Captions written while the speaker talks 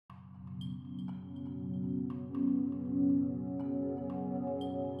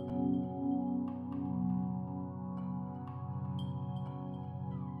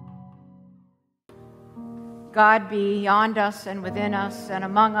God, beyond us and within us and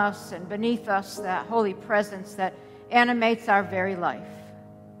among us and beneath us, that holy presence that animates our very life.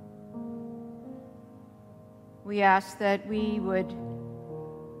 We ask that we would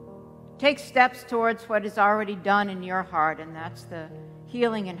take steps towards what is already done in your heart, and that's the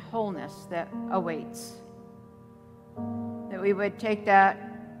healing and wholeness that awaits. That we would take that,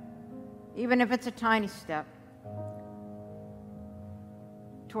 even if it's a tiny step,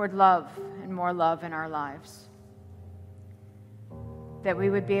 toward love and more love in our lives. That we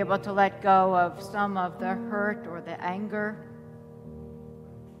would be able to let go of some of the hurt or the anger,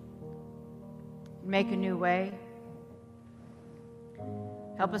 make a new way.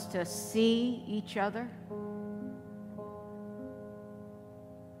 Help us to see each other,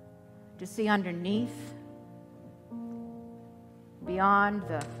 to see underneath, beyond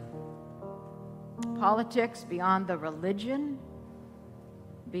the politics, beyond the religion,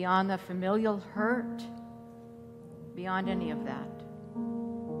 beyond the familial hurt, beyond any of that.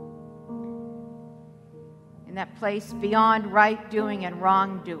 In that place beyond right doing and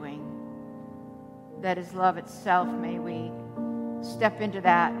wrong doing, that is love itself, may we step into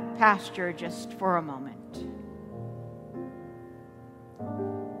that pasture just for a moment.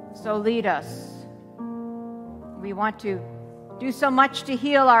 So lead us. We want to do so much to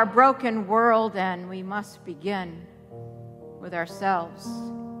heal our broken world, and we must begin with ourselves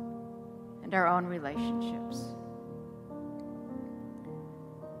and our own relationships.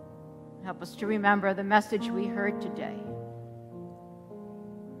 Help us to remember the message we heard today.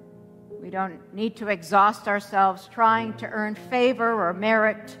 We don't need to exhaust ourselves trying to earn favor or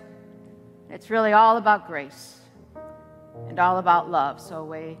merit. It's really all about grace and all about love. So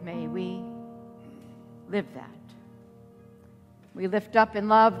may we live that. We lift up in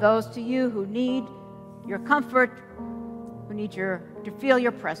love those to you who need your comfort, who need to feel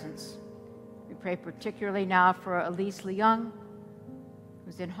your presence. We pray particularly now for Elise Leung,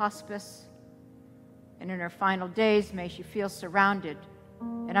 who's in hospice, and in her final days, may she feel surrounded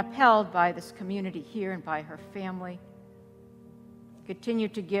and upheld by this community here and by her family. Continue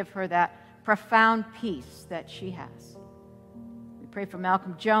to give her that profound peace that she has. We pray for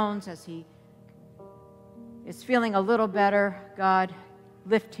Malcolm Jones as he is feeling a little better. God,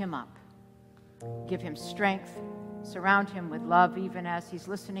 lift him up. Give him strength. Surround him with love, even as he's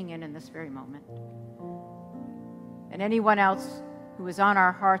listening in this very moment. And anyone else who is on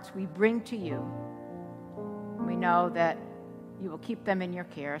our hearts, we bring to you. We know that you will keep them in your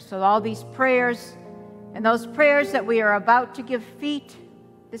care. So all these prayers and those prayers that we are about to give feet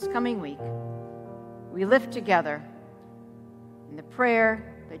this coming week, we lift together in the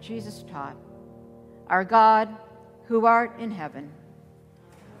prayer that Jesus taught. Our God, who art in heaven,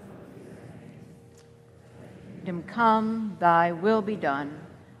 kingdom come, thy will be done,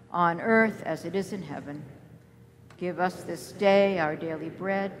 on earth as it is in heaven. Give us this day our daily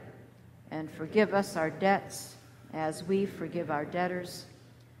bread, and forgive us our debts as we forgive our debtors.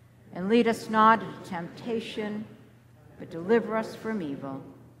 And lead us not into temptation, but deliver us from evil.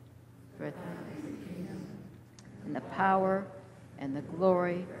 For thine is the kingdom, and the power, and the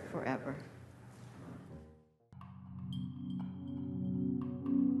glory forever.